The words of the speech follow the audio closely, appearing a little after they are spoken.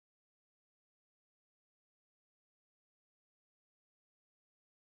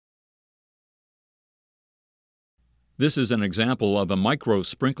This is an example of a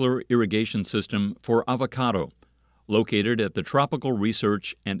micro-sprinkler irrigation system for avocado, located at the Tropical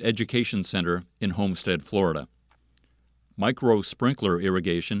Research and Education Center in Homestead, Florida. Micro-sprinkler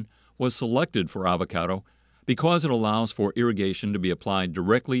irrigation was selected for avocado because it allows for irrigation to be applied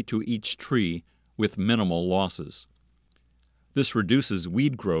directly to each tree with minimal losses. This reduces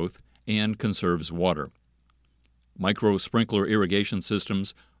weed growth and conserves water. Micro-sprinkler irrigation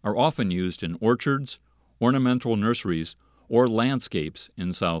systems are often used in orchards, ornamental nurseries, or landscapes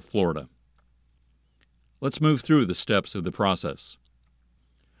in South Florida. Let's move through the steps of the process.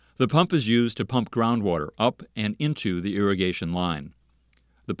 The pump is used to pump groundwater up and into the irrigation line.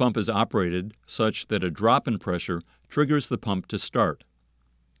 The pump is operated such that a drop in pressure triggers the pump to start.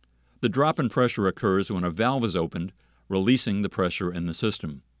 The drop in pressure occurs when a valve is opened, releasing the pressure in the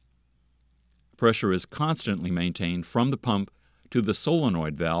system. Pressure is constantly maintained from the pump to the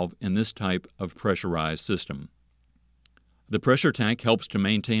solenoid valve in this type of pressurized system. The pressure tank helps to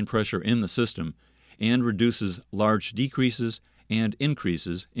maintain pressure in the system and reduces large decreases and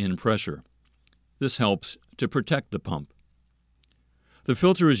increases in pressure. This helps to protect the pump. The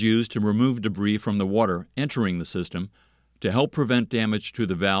filter is used to remove debris from the water entering the system to help prevent damage to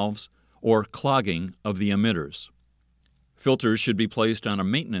the valves or clogging of the emitters. Filters should be placed on a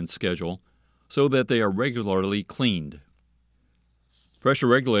maintenance schedule so that they are regularly cleaned. Pressure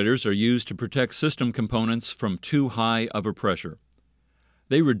regulators are used to protect system components from too high of a pressure.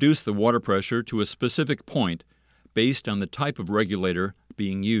 They reduce the water pressure to a specific point based on the type of regulator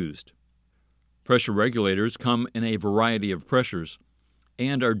being used. Pressure regulators come in a variety of pressures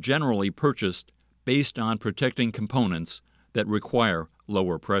and are generally purchased based on protecting components that require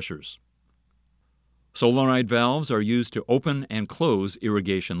lower pressures. Solenoid valves are used to open and close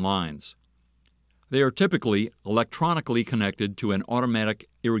irrigation lines. They are typically electronically connected to an automatic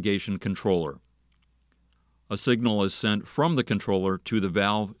irrigation controller. A signal is sent from the controller to the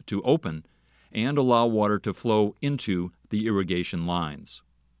valve to open and allow water to flow into the irrigation lines.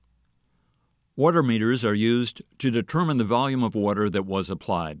 Water meters are used to determine the volume of water that was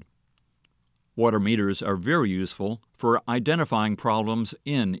applied. Water meters are very useful for identifying problems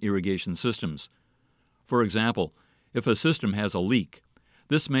in irrigation systems. For example, if a system has a leak,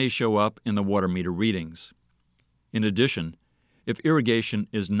 this may show up in the water meter readings. In addition, if irrigation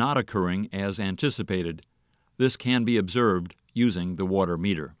is not occurring as anticipated, this can be observed using the water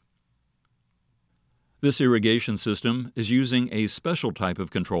meter. This irrigation system is using a special type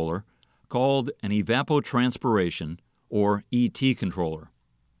of controller called an evapotranspiration or ET controller.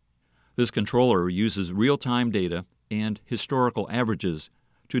 This controller uses real-time data and historical averages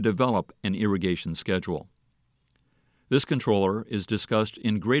to develop an irrigation schedule. This controller is discussed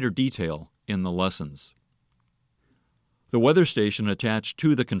in greater detail in the lessons. The weather station attached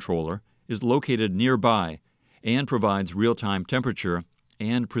to the controller is located nearby and provides real-time temperature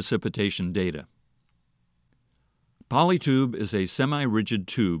and precipitation data. Polytube is a semi-rigid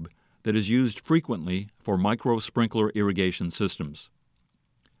tube that is used frequently for micro-sprinkler irrigation systems.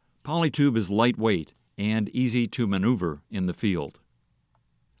 Polytube is lightweight and easy to maneuver in the field.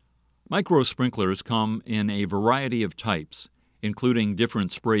 Micro-sprinklers come in a variety of types, including different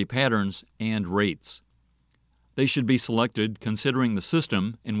spray patterns and rates. They should be selected considering the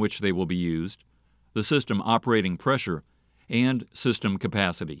system in which they will be used, the system operating pressure, and system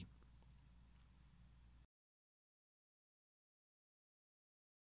capacity.